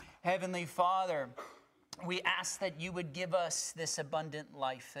Heavenly Father, we ask that you would give us this abundant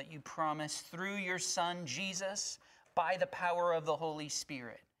life that you promised through your Son, Jesus, by the power of the Holy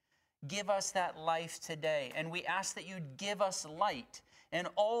Spirit. Give us that life today, and we ask that you'd give us light in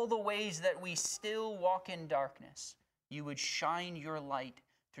all the ways that we still walk in darkness. You would shine your light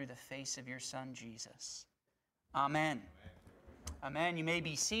through the face of your Son, Jesus. Amen. Amen. You may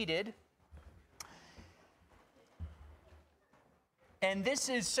be seated. And this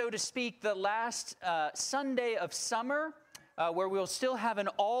is, so to speak, the last Sunday of summer, where we'll still have an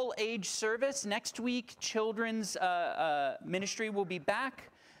all-age service. Next week, children's ministry will be back.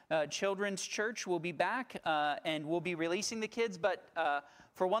 Children's church will be back, and we'll be releasing the kids. But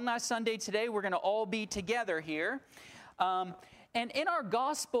for one last Sunday today, we're going to all be together here. And in our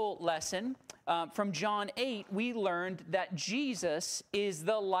gospel lesson from John 8, we learned that Jesus is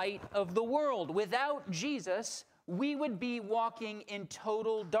the light of the world. Without Jesus, we would be walking in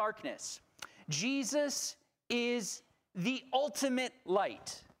total darkness. Jesus is the ultimate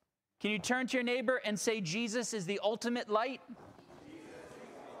light. Can you turn to your neighbor and say, Jesus is the ultimate light?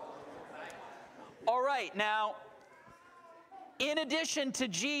 All right, now, in addition to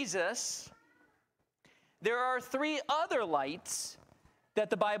Jesus, there are 3 other lights that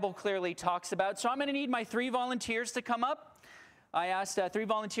the Bible clearly talks about. So I'm going to need my 3 volunteers to come up. I asked 3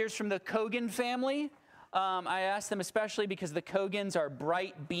 volunteers from the Kogan family. I asked them especially because the Kogans are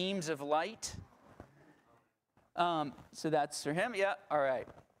bright beams of light. So that's for him. Yeah, all right.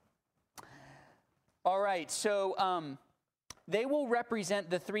 All right, so they will represent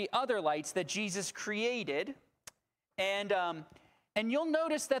the 3 other lights that Jesus created. And you'll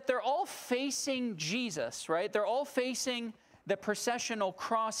notice that they're all facing Jesus, right? They're all facing the processional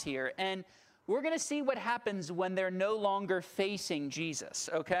cross here. And we're going to see what happens when they're no longer facing Jesus,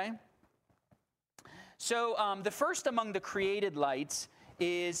 okay? So the first among the created lights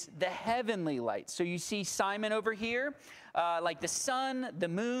is the heavenly light. So you see Simon over here, like the sun, the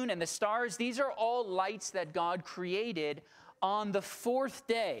moon, and the stars. These are all lights that God created on the 4th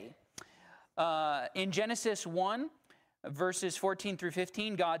day. In Genesis 1, verses 14 through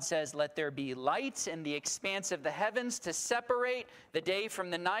 15, God says, "Let there be lights in the expanse of the heavens to separate the day from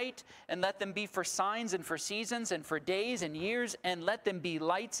the night, and let them be for signs and for seasons and for days and years, and let them be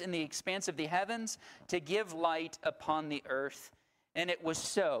lights in the expanse of the heavens to give light upon the earth." And it was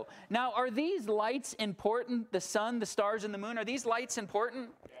so. Now, are these lights important? The sun, the stars, and the moon, are these lights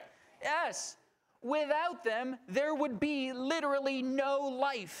important? Yes. Without them, there would be literally no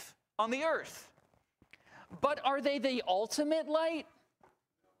life on the earth. But are they the ultimate light?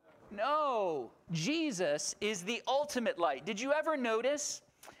 No. Jesus is the ultimate light. Did you ever notice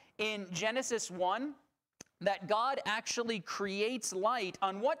in Genesis 1 that God actually creates light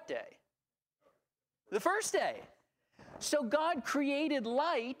on what day? The first day. So God created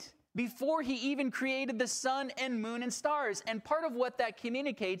light before he even created the sun and moon and stars. And part of what that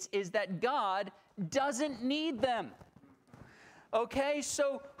communicates is that God doesn't need them. Okay,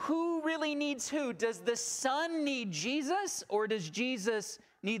 so who really needs who? Does the sun need Jesus, or does Jesus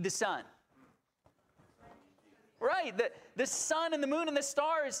need the sun? Right, the sun and the moon and the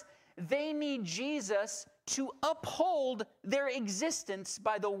stars, they need Jesus to uphold their existence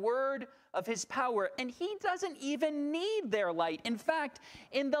by the word of his power. And he doesn't even need their light. In fact,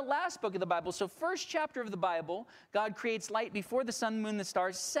 in the last book of the Bible, so first chapter of the Bible, God creates light before the sun, moon, the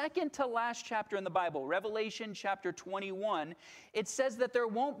stars. Second to last chapter in the Bible, Revelation chapter 21, it says that there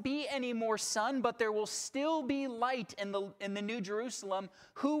won't be any more sun, but there will still be light in the New Jerusalem.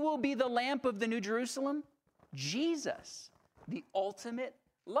 Who will be the lamp of the New Jerusalem? Jesus, the ultimate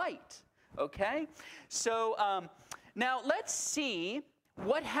light. Okay? So now let's see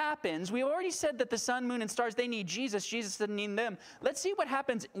what happens. We've already said that the sun, moon, and stars, they need Jesus. Jesus doesn't need them. Let's see what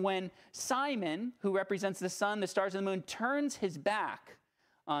happens when Simon, who represents the sun, the stars, and the moon, turns his back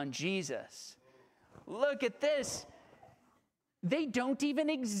on Jesus. Look at this. They don't even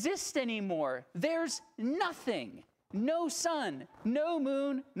exist anymore. There's nothing. No sun, no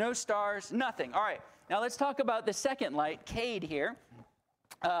moon, no stars, nothing. All right, now let's talk about the second light, Cade here,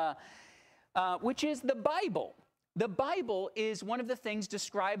 which is the Bible. The Bible is one of the things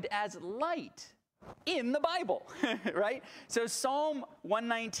described as light in the Bible, right? So Psalm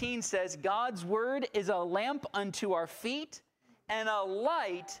 119 says, God's word is a lamp unto our feet and a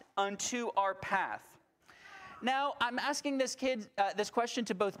light unto our path. Now, I'm asking this question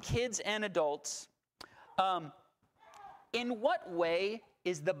to both kids and adults. In what way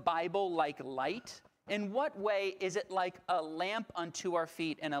is the Bible like light? In what way is it like a lamp unto our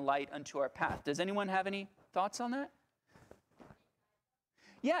feet and a light unto our path? Does anyone have any thoughts on that?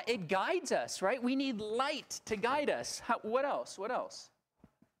 Yeah, it guides us, right? We need light to guide us. What else? What else?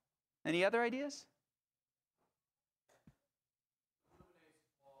 Any other ideas?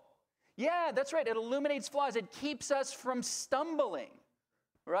 Yeah, that's right. It illuminates flaws. It keeps us from stumbling,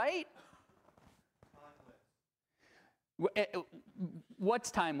 right?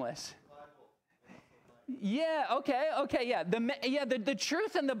 What's timeless? Yeah, okay, yeah. The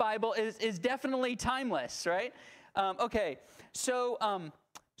truth in the Bible is definitely timeless, right? So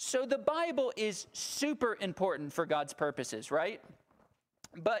the Bible is super important for God's purposes, right?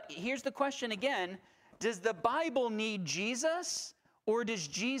 But here's the question again. Does the Bible need Jesus, or does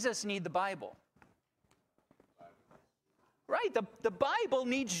Jesus need the Bible? Right, the Bible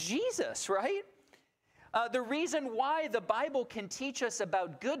needs Jesus, right? The reason why the Bible can teach us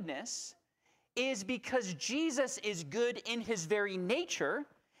about goodness is because Jesus is good in his very nature,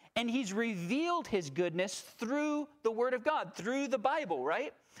 and he's revealed his goodness through the Word of God, through the Bible,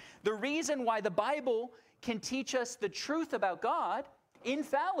 right? The reason why the Bible can teach us the truth about God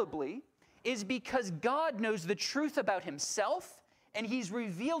infallibly is because God knows the truth about himself, and he's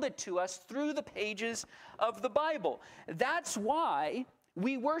revealed it to us through the pages of the Bible. That's why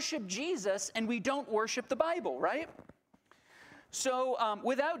we worship Jesus and we don't worship the Bible, right? So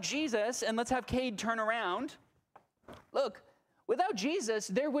without Jesus, and let's have Cade turn around. Look, without Jesus,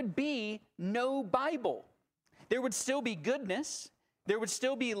 there would be no Bible. There would still be goodness. There would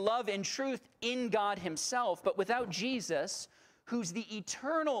still be love and truth in God himself. But without Jesus, who's the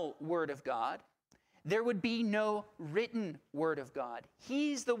eternal Word of God, there would be no written Word of God.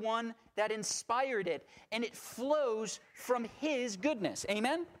 He's the one that inspired it, and it flows from his goodness.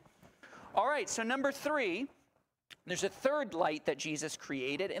 Amen? All right, so number 3, there's a third light that Jesus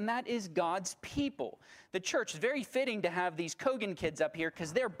created, and that is God's people. The church is very fitting to have these Kogan kids up here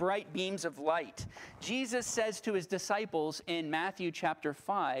because they're bright beams of light. Jesus says to his disciples in Matthew chapter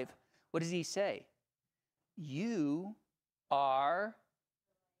 5, what does he say? You are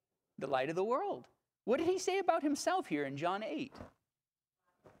the light of the world. What did he say about himself here in John 8?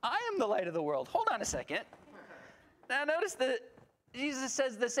 I am the light of the world. Hold on a second. Now notice that Jesus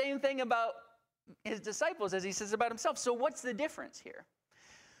says the same thing about his disciples as he says about himself. So what's the difference here?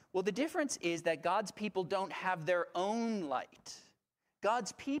 Well, the difference is that God's people don't have their own light.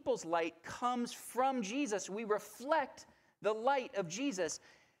 God's people's light comes from Jesus. We reflect the light of Jesus.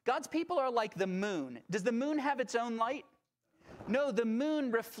 God's people are like the moon. Does the moon have its own light? No, the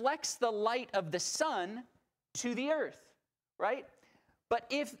moon reflects the light of the sun to the earth, right? But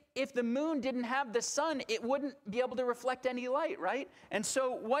if the moon didn't have the sun, it wouldn't be able to reflect any light, right? And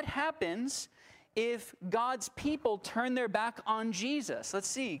so what happens if God's people turn their back on Jesus? Let's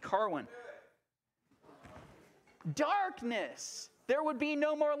see, Carwin. Darkness. There would be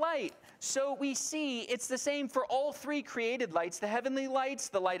no more light. So we see it's the same for all 3 created lights, the heavenly lights,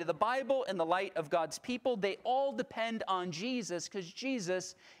 the light of the Bible, and the light of God's people. They all depend on Jesus because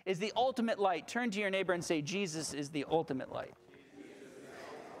Jesus is the ultimate light. Turn to your neighbor and say, Jesus is the ultimate light.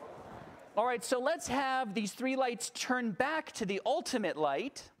 All right, so let's have these 3 lights turn back to the ultimate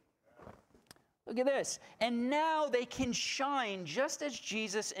light. Look at this. And now they can shine just as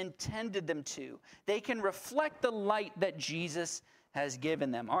Jesus intended them to. They can reflect the light that Jesus has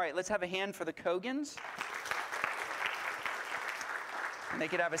given them. All right, let's have a hand for the Kogans. And they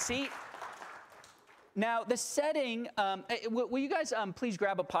could have a seat. Now, the setting, will you guys please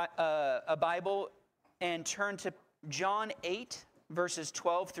grab a Bible and turn to John 8, verses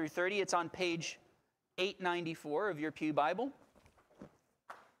 12 through 30. It's on page 894 of your Pew Bible.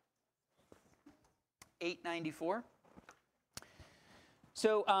 894.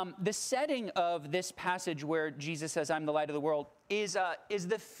 So the setting of this passage where Jesus says, I'm the light of the world, is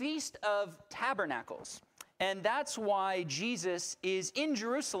the Feast of Tabernacles. And that's why Jesus is in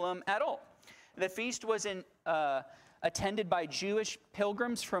Jerusalem at all. The feast was attended by Jewish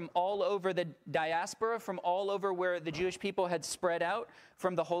pilgrims from all over the diaspora, from all over where the Jewish people had spread out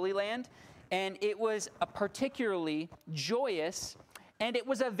from the Holy Land. And it was a particularly joyous, and it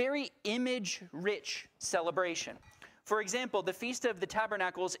was a very image-rich celebration. For example, the Feast of the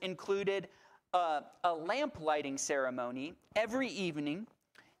Tabernacles included a lamp lighting ceremony every evening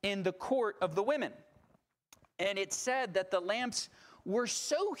in the court of the women. And it said that the lamps were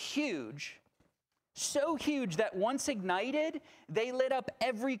so huge that once ignited, they lit up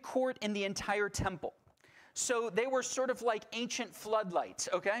every court in the entire temple. So they were sort of like ancient floodlights,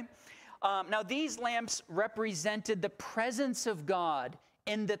 okay? Now, these lamps represented the presence of God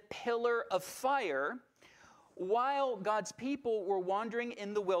in the pillar of fire while God's people were wandering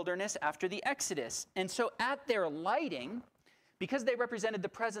in the wilderness after the Exodus. And so at their lighting, because they represented the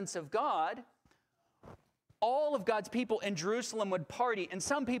presence of God, all of God's people in Jerusalem would party, and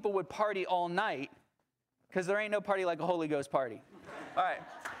some people would party all night, because there ain't no party like a Holy Ghost party. All right.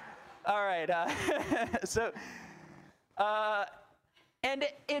 All right. And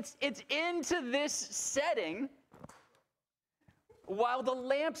it's into this setting while the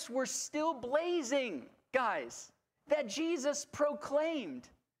lamps were still blazing, guys, that Jesus proclaimed,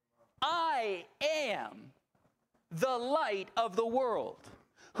 I am the light of the world.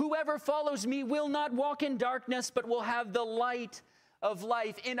 Whoever follows me will not walk in darkness, but will have the light of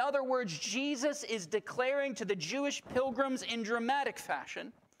life. In other words, Jesus is declaring to the Jewish pilgrims in dramatic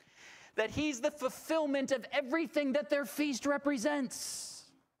fashion that he's the fulfillment of everything that their feast represents.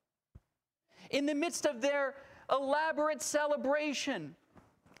 In the midst of their elaborate celebration,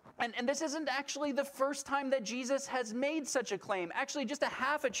 and this isn't actually the first time that Jesus has made such a claim. Actually, just a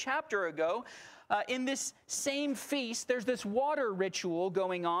half a chapter ago, in this same feast, there's this water ritual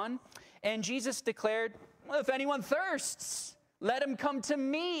going on, and Jesus declared, well, if anyone thirsts, let him come to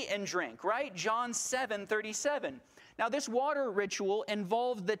me and drink, right? John 7:37. Now, this water ritual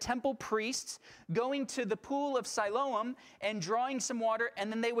involved the temple priests going to the pool of Siloam and drawing some water,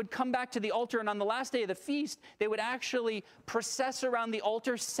 and then they would come back to the altar, and on the last day of the feast, they would actually process around the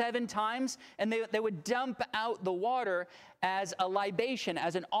altar 7 times, and they would dump out the water as a libation,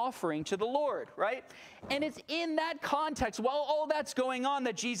 as an offering to the Lord, right? And it's in that context, while all that's going on,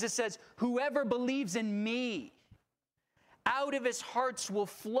 that Jesus says, whoever believes in me, out of his hearts will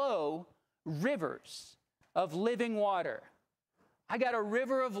flow rivers of living water. I got a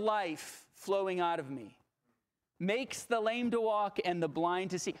river of life flowing out of me. Makes the lame to walk and the blind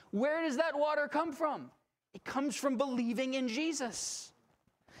to see. Where does that water come from? It comes from believing in Jesus.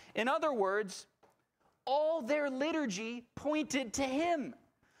 In other words, all their liturgy pointed to him.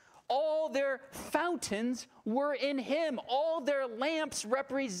 All their fountains were in him. All their lamps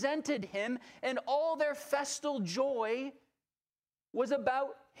represented him, and all their festal joy was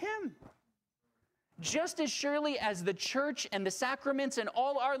about him. Just as surely as the church and the sacraments and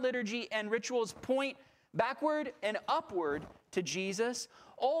all our liturgy and rituals point backward and upward to Jesus,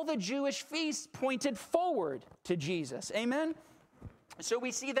 all the Jewish feasts pointed forward to Jesus. Amen? So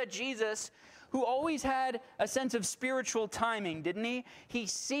we see that Jesus, who always had a sense of spiritual timing, didn't he? He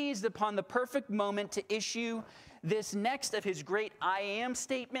seized upon the perfect moment to issue this next of his great I am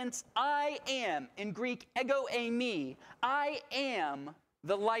statements. I am, in Greek, ego eimi. I am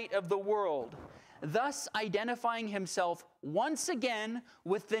the light of the world. Thus identifying himself once again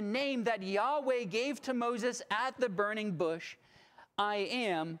with the name that Yahweh gave to Moses at the burning bush, I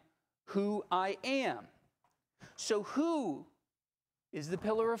am who I am. So who is the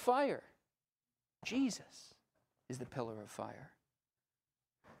pillar of fire? Jesus is the pillar of fire.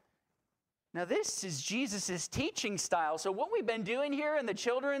 Now this is Jesus' teaching style. So what we've been doing here in the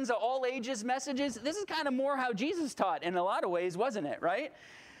children's all ages messages, this is kind of more how Jesus taught in a lot of ways, wasn't it, right?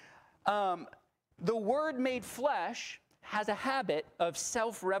 The Word made flesh has a habit of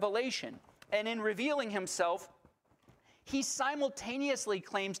self-revelation. And in revealing himself, he simultaneously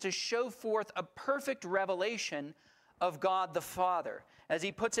claims to show forth a perfect revelation of God the Father. As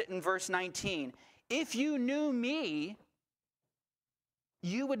he puts it in verse 19, if you knew me,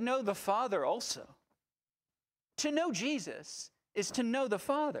 you would know the Father also. To know Jesus is to know the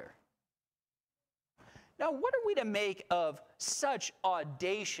Father. Now, what are we to make of such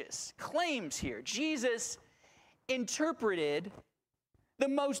audacious claims here? Jesus interpreted the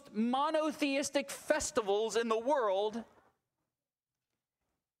most monotheistic festivals in the world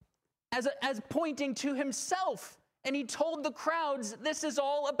as pointing to himself. And he told the crowds, this is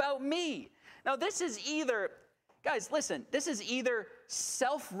all about me. Now, this is either, guys, listen, this is either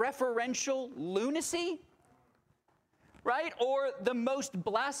self-referential lunacy, right? Or the most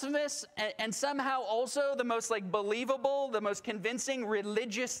blasphemous and somehow also the most believable, the most convincing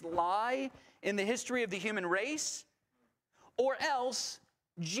religious lie in the history of the human race. Or else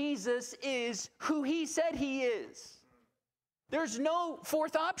Jesus is who he said he is. There's no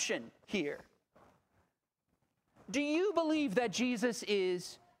fourth option here. Do you believe that Jesus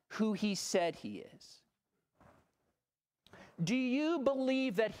is who he said he is? Do you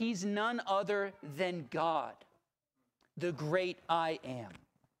believe that he's none other than God, the great I am?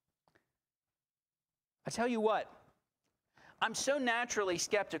 I tell you what, I'm so naturally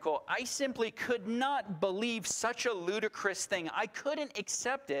skeptical, I simply could not believe such a ludicrous thing. I couldn't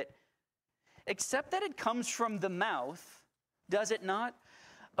accept it, except that it comes from the mouth, does it not,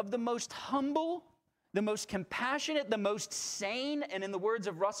 of the most humble, the most compassionate, the most sane, and in the words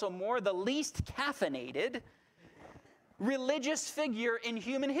of Russell Moore, the least caffeinated religious figure in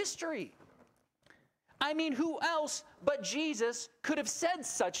human history. I mean, who else but Jesus could have said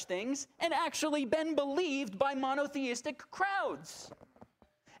such things and actually been believed by monotheistic crowds?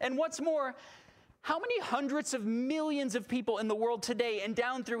 And what's more, How many hundreds of millions of people in the world today and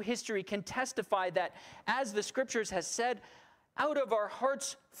down through history can testify that, as the scriptures has said, out of our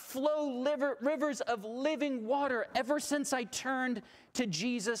hearts flow rivers of living water ever since I turned to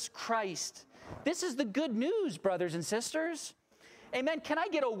Jesus Christ? This is the good news, brothers and sisters. Amen. Can I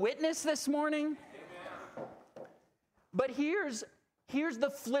get a witness this morning? Amen. But here's the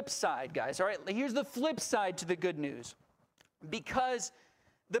flip side, guys, all right? Here's the flip side to the good news. Because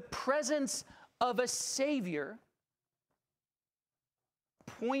the presence of a Savior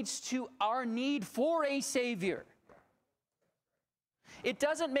points to our need for a Savior. It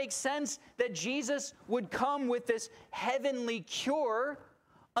doesn't make sense that Jesus would come with this heavenly cure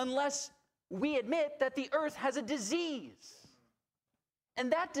unless we admit that the earth has a disease.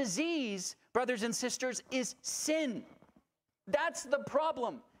 And that disease, brothers and sisters, is sin. That's the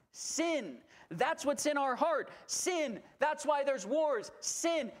problem. Sin. That's what's in our heart. Sin. That's why there's wars.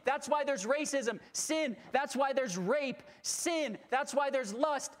 Sin. That's why there's racism. Sin. That's why there's rape. Sin. That's why there's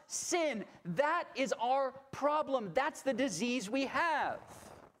lust. Sin. That is our problem. That's the disease we have.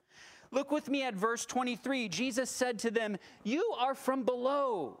 Look with me at verse 23. Jesus said to them, "You are from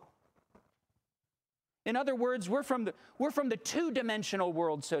below." In other words, we're from the two-dimensional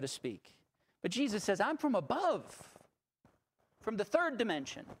world, so to speak. But Jesus says, "I'm from above, from the third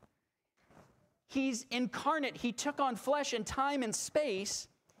dimension." He's incarnate. He took on flesh in time and space,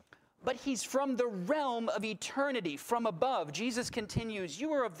 but he's from the realm of eternity, from above. Jesus continues,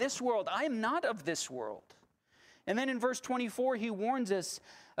 "You are of this world. I am not of this world." And then in verse 24, he warns us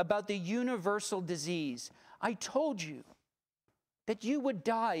about the universal disease. "I told you that you would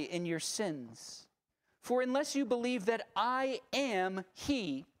die in your sins. For unless you believe that I am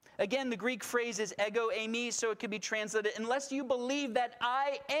he," again, the Greek phrase is ego eimi, so it could be translated, unless you believe that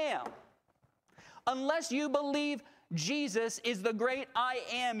I am, unless you believe Jesus is the great I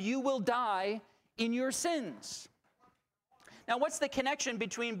am, you will die in your sins. Now, what's the connection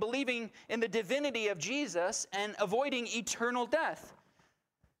between believing in the divinity of Jesus and avoiding eternal death?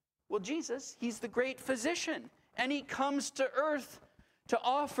 Well, Jesus, he's the great physician, and he comes to earth to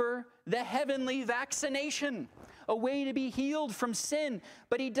offer the heavenly vaccination, a way to be healed from sin.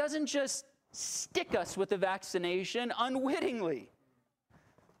 But he doesn't just stick us with the vaccination unwittingly.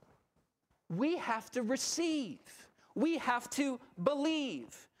 We have to receive. We have to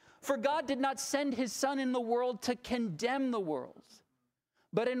believe. For God did not send his Son in the world to condemn the world,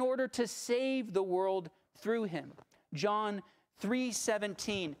 but in order to save the world through him. John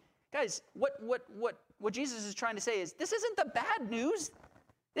 3:17. Guys, what Jesus is trying to say is, this isn't the bad news.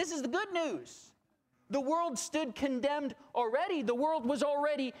 This is the good news. The world stood condemned already. The world was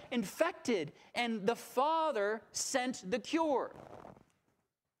already infected, and the Father sent the cure.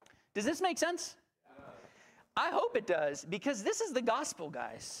 Does this make sense? I hope it does, because this is the gospel,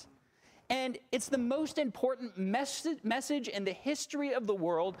 guys. And it's the most important message in the history of the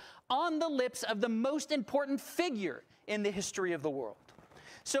world, on the lips of the most important figure in the history of the world.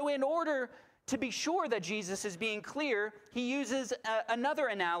 So in order to be sure that Jesus is being clear, he uses another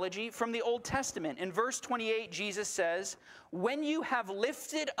analogy from the Old Testament. In verse 28, Jesus says, "When you have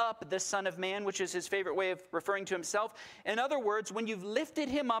lifted up the Son of Man," which is his favorite way of referring to himself. In other words, when you've lifted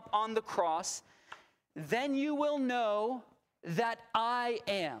him up on the cross, "then you will know that I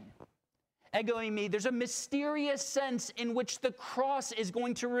am." Ego eimi. There's a mysterious sense in which the cross is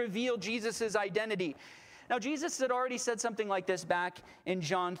going to reveal Jesus' identity. Now, Jesus had already said something like this back in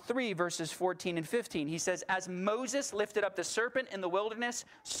John 3, verses 14 and 15. He says, "As Moses lifted up the serpent in the wilderness,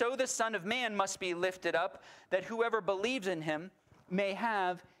 so the Son of Man must be lifted up, that whoever believes in him may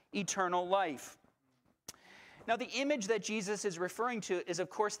have eternal life." Now, the image that Jesus is referring to is, of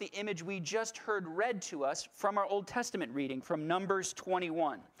course, the image we just heard read to us from our Old Testament reading, from Numbers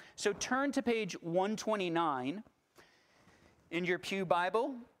 21. So turn to page 129 in your pew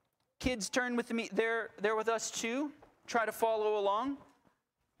Bible. Kids, turn with me there with us too. Try to follow along.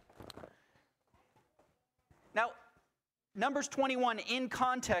 Now, Numbers 21, in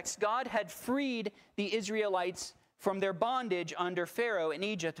context, God had freed the Israelites from their bondage under Pharaoh in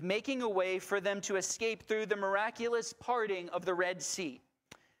Egypt, making a way for them to escape through the miraculous parting of the Red Sea.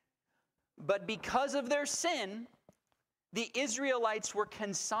 But because of their sin, the Israelites were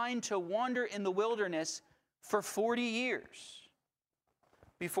consigned to wander in the wilderness for 40 years.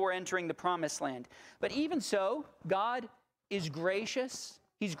 Before entering the promised land. But even so, God is gracious.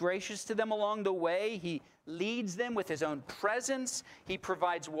 He's gracious to them along the way. He leads them with his own presence. He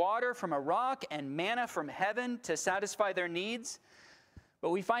provides water from a rock and manna from heaven to satisfy their needs. But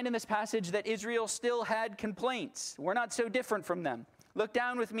we find in this passage that Israel still had complaints. We're not so different from them. Look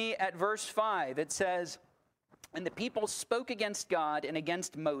down with me at verse 5. It says, "And the people spoke against God and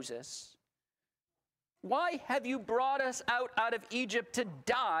against Moses, Why have you brought us out of Egypt to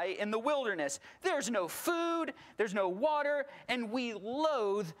die in the wilderness? There's no food, there's no water, and we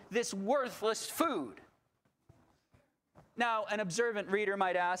loathe this worthless food. Now, an observant reader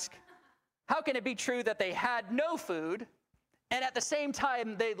might ask, how can it be true that they had no food, and at the same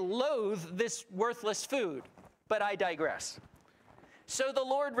time they loathe this worthless food? But I digress. So the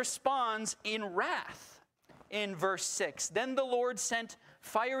Lord responds in wrath in verse 6. Then the Lord sent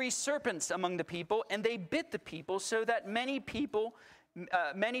fiery serpents among the people, and they bit the people, so that many people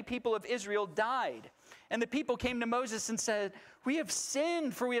of Israel died. And the people came to Moses and said, we have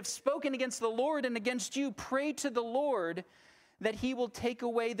sinned, for we have spoken against the Lord and against you. Pray to the Lord that he will take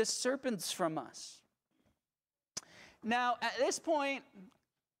away the serpents from us. Now, at this point,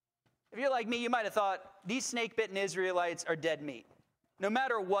 if you're like me, you might have thought, these snake-bitten Israelites are dead meat, no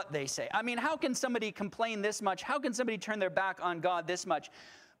matter what they say. I mean, how can somebody complain this much? How can somebody turn their back on God this much?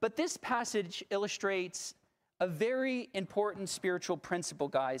 But this passage illustrates a very important spiritual principle,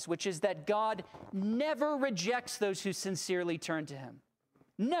 guys, which is that God never rejects those who sincerely turn to him.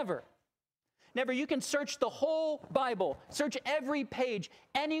 Never. Never. You can search the whole Bible, search every page.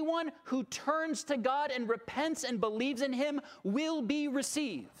 Anyone who turns to God and repents and believes in him will be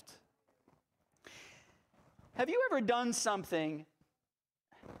received. Have you ever done something?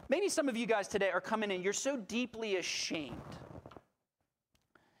 Maybe some of you guys today are coming in, you're so deeply ashamed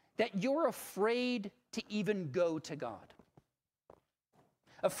that you're afraid to even go to God.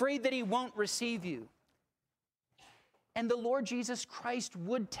 Afraid that he won't receive you. And the Lord Jesus Christ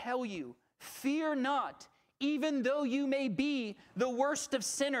would tell you, fear not, even though you may be the worst of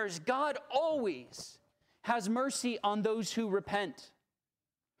sinners, God always has mercy on those who repent.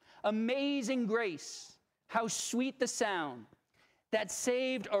 Amazing grace, how sweet the sound that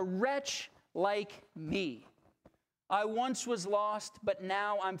saved a wretch like me. I once was lost, but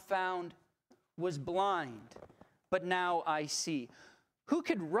now I'm found, was blind, but now I see. Who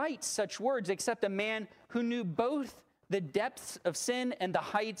could write such words except a man who knew both the depths of sin and the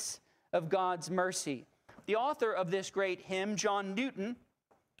heights of God's mercy? The author of this great hymn, John Newton,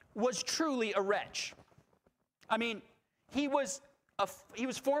 was truly a wretch. I mean, he was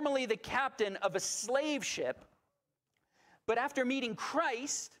formerly the captain of a slave ship, but after meeting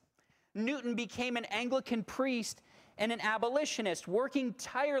Christ, Newton became an Anglican priest and an abolitionist, working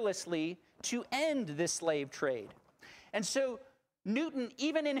tirelessly to end this slave trade. And so Newton,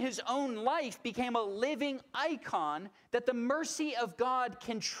 even in his own life, became a living icon that the mercy of God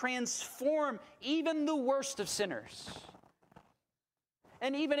can transform even the worst of sinners.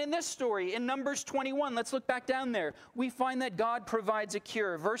 And even in this story, in Numbers 21, let's look back down there, we find that God provides a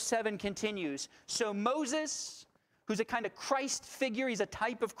cure. Verse 7 continues. So Moses, who's a kind of Christ figure, he's a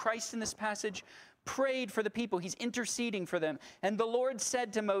type of Christ in this passage, prayed for the people. He's interceding for them. And the Lord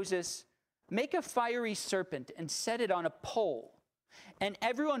said to Moses, make a fiery serpent and set it on a pole. And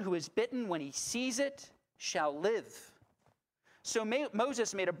everyone who is bitten when he sees it shall live. So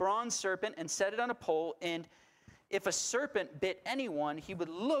Moses made a bronze serpent and set it on a pole. And if a serpent bit anyone, he would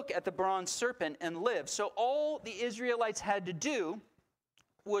look at the bronze serpent and live. So all the Israelites had to do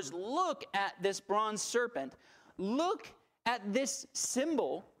was look at this bronze serpent, look at this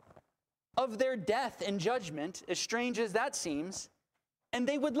symbol of their death and judgment, as strange as that seems, and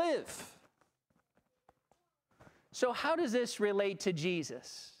they would live. So how does this relate to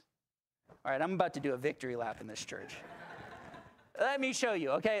Jesus? All right, I'm about to do a victory lap in this church. Let me show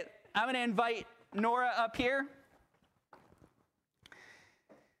you, okay? I'm going to invite Nora up here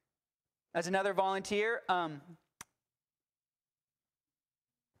as another volunteer.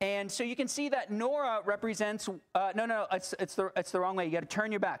 And so you can see that Nora represents, it's the wrong way. You got to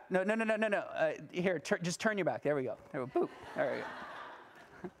turn your back. No. Here, just turn your back. There we go. There we go. Boop. There we go.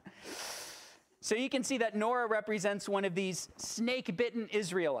 So you can see that Nora represents one of these snake-bitten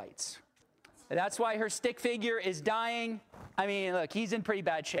Israelites. That's why her stick figure is dying. I mean, look, he's in pretty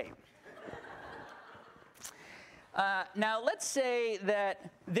bad shape. Now, let's say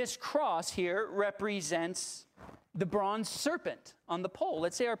that this cross here represents the bronze serpent on the pole.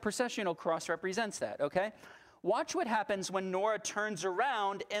 Let's say our processional cross represents that, okay? Watch what happens when Nora turns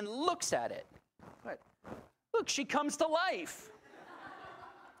around and looks at it. What? Look, she comes to life.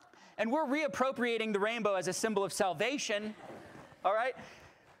 And we're reappropriating the rainbow as a symbol of salvation, all right?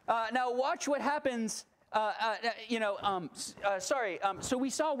 Now watch what happens, so we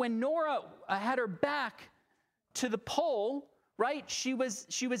saw when Nora had her back to the pole, right? She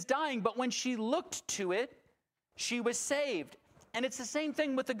was dying, but when she looked to it, she was saved. And it's the same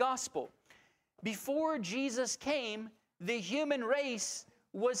thing with the gospel. Before Jesus came, the human race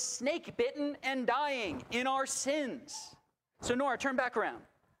was snake-bitten and dying in our sins. So Nora, turn back around.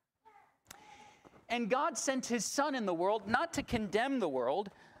 And God sent his Son in the world, not to condemn the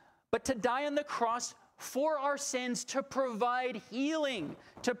world, but to die on the cross for our sins, to provide healing,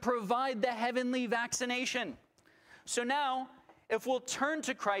 to provide the heavenly vaccination. So now, if we'll turn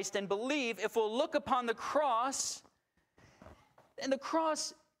to Christ and believe, if we'll look upon the cross, and the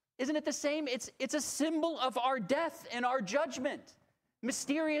cross, isn't it the same? It's a symbol of our death and our judgment.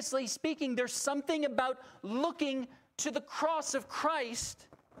 Mysteriously speaking, there's something about looking to the cross of Christ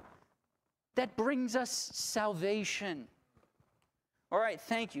that brings us salvation. All right,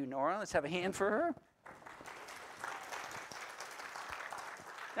 thank you, Nora. Let's have a hand for her.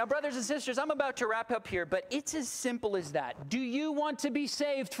 Now, brothers and sisters, I'm about to wrap up here, but it's as simple as that. Do you want to be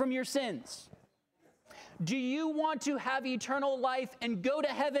saved from your sins? Do you want to have eternal life and go to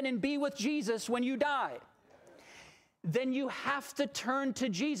heaven and be with Jesus when you die? Then you have to turn to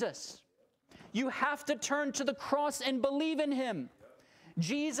Jesus. You have to turn to the cross and believe in him.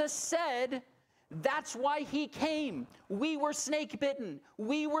 Jesus said that's why he came. We were snake bitten.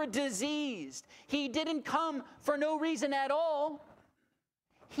 We were diseased. He didn't come for no reason at all.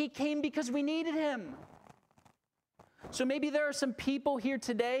 He came because we needed him. So maybe there are some people here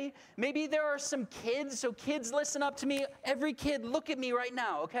today. Maybe there are some kids. So kids, listen up to me. Every kid, look at me right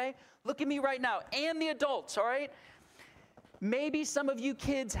now, okay? Look at me right now. And the adults, all right? Maybe some of you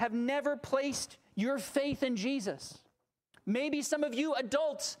kids have never placed your faith in Jesus. Maybe some of you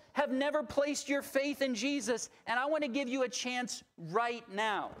adults have never placed your faith in Jesus, and I want to give you a chance right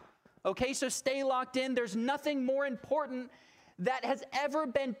now. Okay, so stay locked in. There's nothing more important that has ever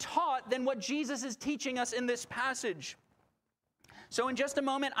been taught than what Jesus is teaching us in this passage. So in just a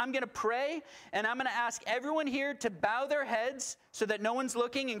moment, I'm going to pray, and I'm going to ask everyone here to bow their heads so that no one's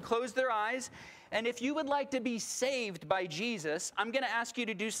looking and close their eyes. And if you would like to be saved by Jesus, I'm going to ask you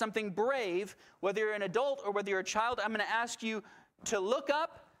to do something brave, whether you're an adult or whether you're a child. I'm going to ask you to look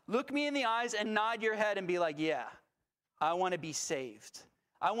up, look me in the eyes, and nod your head and be like, yeah, I want to be saved.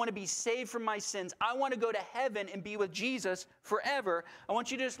 I want to be saved from my sins. I want to go to heaven and be with Jesus forever. I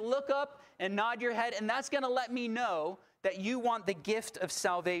want you to just look up and nod your head, and that's going to let me know that you want the gift of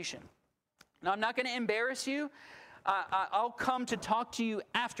salvation. Now, I'm not going to embarrass you. I'll come to talk to you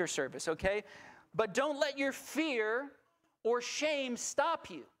after service, okay? But don't let your fear or shame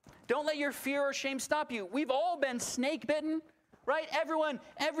stop you. Don't let your fear or shame stop you. We've all been snake bitten, right?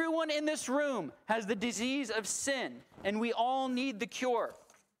 Everyone in this room has the disease of sin, and we all need the cure.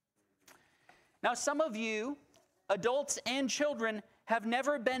 Now, some of you, adults and children, have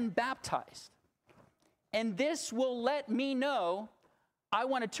never been baptized. And this will let me know I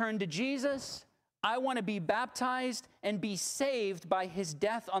want to turn to Jesus. I want to be baptized and be saved by his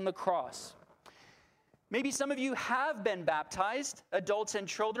death on the cross. Maybe some of you have been baptized, adults and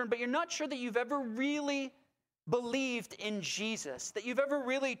children, but you're not sure that you've ever really believed in Jesus, that you've ever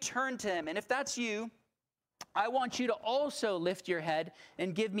really turned to him. And if that's you, I want you to also lift your head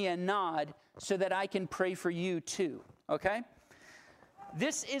and give me a nod so that I can pray for you too, okay?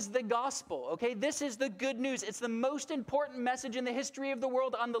 This is the gospel, okay? This is the good news. It's the most important message in the history of the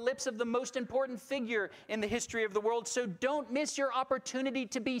world on the lips of the most important figure in the history of the world. So don't miss your opportunity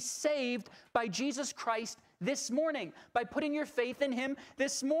to be saved by Jesus Christ this morning, by putting your faith in him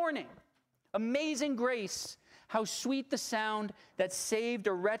this morning. Amazing grace, how sweet the sound that saved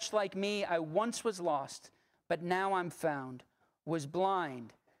a wretch like me. I once was lost, but now I'm found, was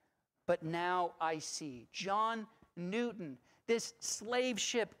blind, but now I see. John Newton, this slave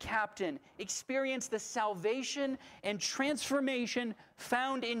ship captain, experienced the salvation and transformation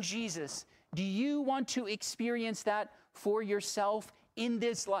found in Jesus. Do you want to experience that for yourself in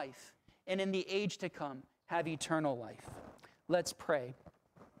this life and in the age to come? Have eternal life. Let's pray.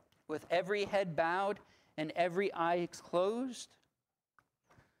 With every head bowed and every eye closed,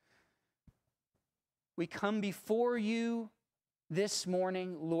 we come before you this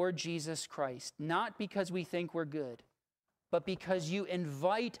morning, Lord Jesus Christ, not because we think we're good, but because you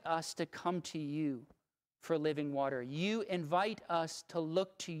invite us to come to you for living water. You invite us to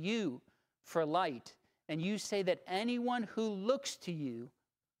look to you for light. And you say that anyone who looks to you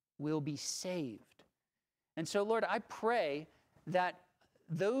will be saved. And so, Lord, I pray that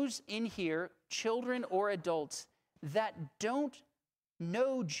those in here, children or adults, that don't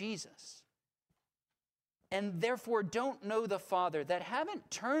know Jesus and therefore don't know the Father, that haven't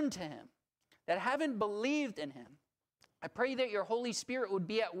turned to him, that haven't believed in him, I pray that your Holy Spirit would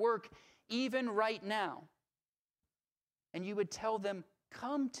be at work even right now. And you would tell them,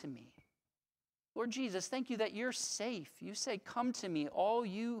 come to me. Lord Jesus, thank you that you're safe. You say, come to me, all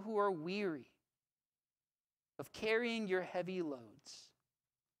you who are weary of carrying your heavy loads.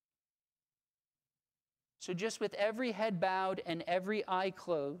 So just with every head bowed and every eye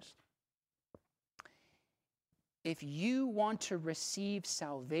closed, if you want to receive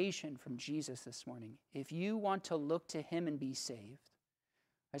salvation from Jesus this morning, if you want to look to him and be saved,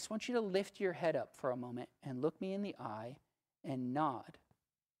 I just want you to lift your head up for a moment and look me in the eye and nod.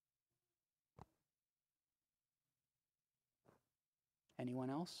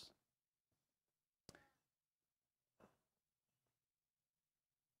 Anyone else?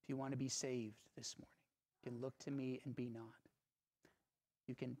 If you want to be saved this morning, you can look to me and be nod.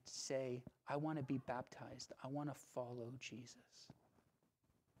 You can say, I want to be baptized. I want to follow Jesus.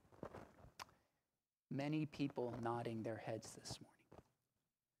 Many people nodding their heads this morning.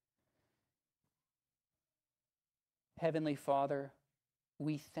 Heavenly Father,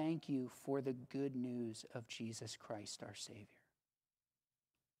 we thank you for the good news of Jesus Christ, our Savior.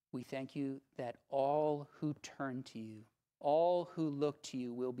 We thank you that all who turn to you, all who look to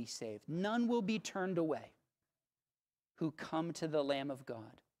you will be saved. None will be turned away who come to the Lamb of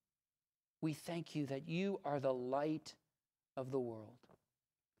God. We thank you that you are the light of the world.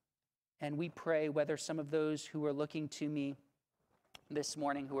 And we pray whether some of those who are looking to me this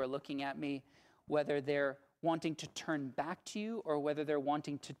morning, who are looking at me, whether they're wanting to turn back to you or whether they're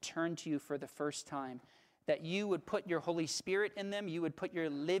wanting to turn to you for the first time, that you would put your Holy Spirit in them, you would put your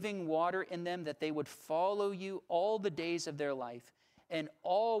living water in them, that they would follow you all the days of their life and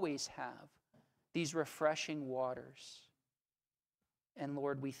always have these refreshing waters. And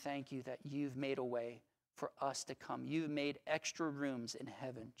Lord, we thank you that you've made a way for us to come. You've made extra rooms in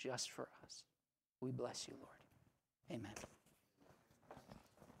heaven just for us. We bless you, Lord. Amen.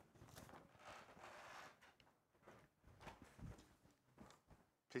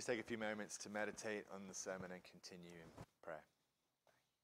 Please take a few moments to meditate on the sermon and continue in